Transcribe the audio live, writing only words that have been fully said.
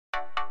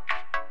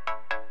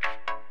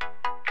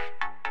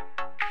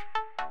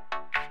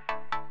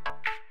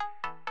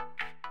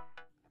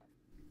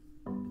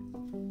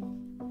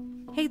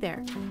Hey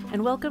there,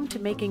 and welcome to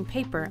making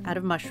paper out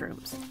of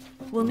mushrooms.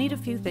 We'll need a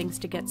few things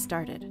to get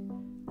started.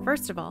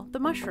 First of all, the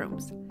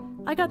mushrooms.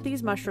 I got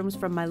these mushrooms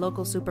from my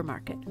local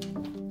supermarket.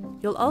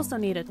 You'll also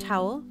need a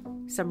towel,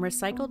 some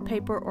recycled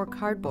paper or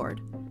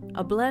cardboard,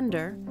 a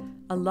blender,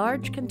 a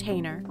large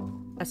container,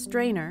 a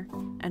strainer,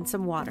 and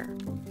some water.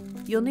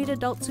 You'll need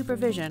adult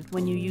supervision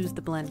when you use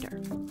the blender.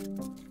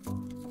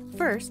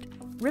 First,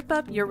 rip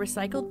up your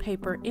recycled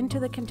paper into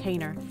the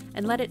container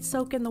and let it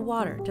soak in the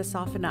water to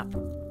soften up.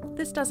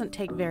 This doesn't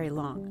take very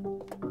long.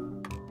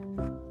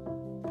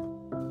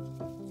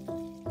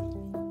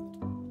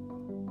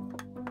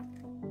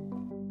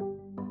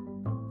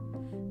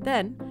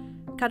 Then,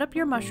 cut up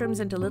your mushrooms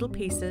into little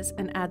pieces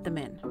and add them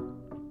in.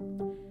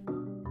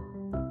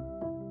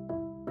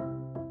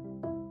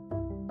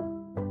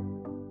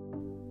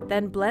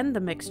 Then blend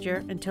the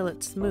mixture until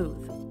it's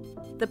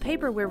smooth. The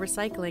paper we're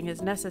recycling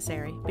is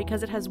necessary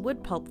because it has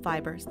wood pulp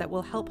fibers that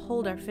will help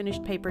hold our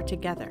finished paper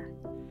together.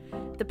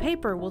 The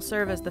paper will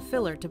serve as the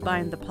filler to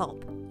bind the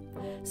pulp.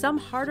 Some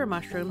harder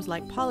mushrooms,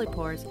 like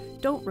polypores,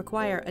 don't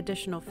require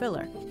additional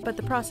filler, but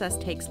the process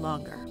takes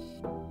longer.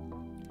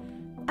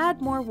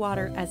 Add more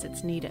water as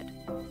it's needed.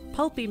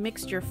 Pulpy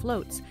mixture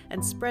floats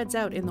and spreads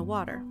out in the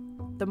water.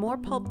 The more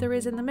pulp there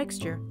is in the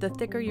mixture, the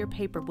thicker your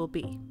paper will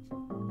be.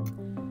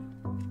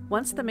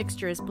 Once the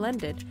mixture is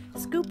blended,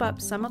 scoop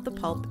up some of the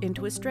pulp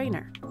into a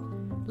strainer.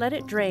 Let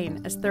it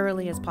drain as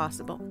thoroughly as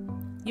possible.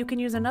 You can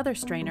use another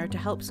strainer to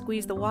help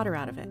squeeze the water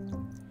out of it.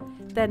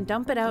 Then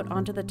dump it out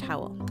onto the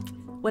towel.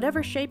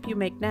 Whatever shape you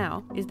make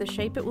now is the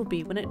shape it will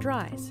be when it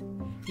dries.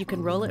 You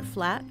can roll it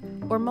flat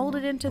or mold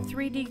it into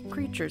 3D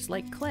creatures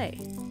like clay.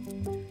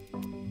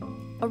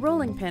 A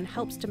rolling pin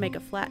helps to make a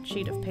flat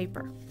sheet of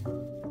paper.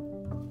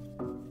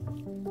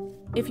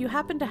 If you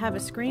happen to have a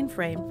screen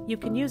frame, you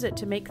can use it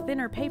to make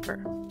thinner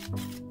paper.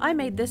 I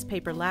made this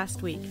paper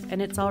last week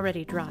and it's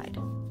already dried.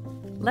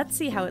 Let's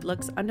see how it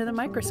looks under the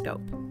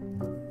microscope.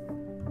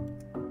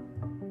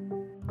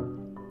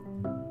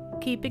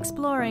 Keep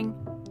exploring,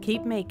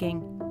 keep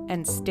making,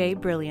 and stay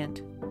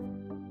brilliant.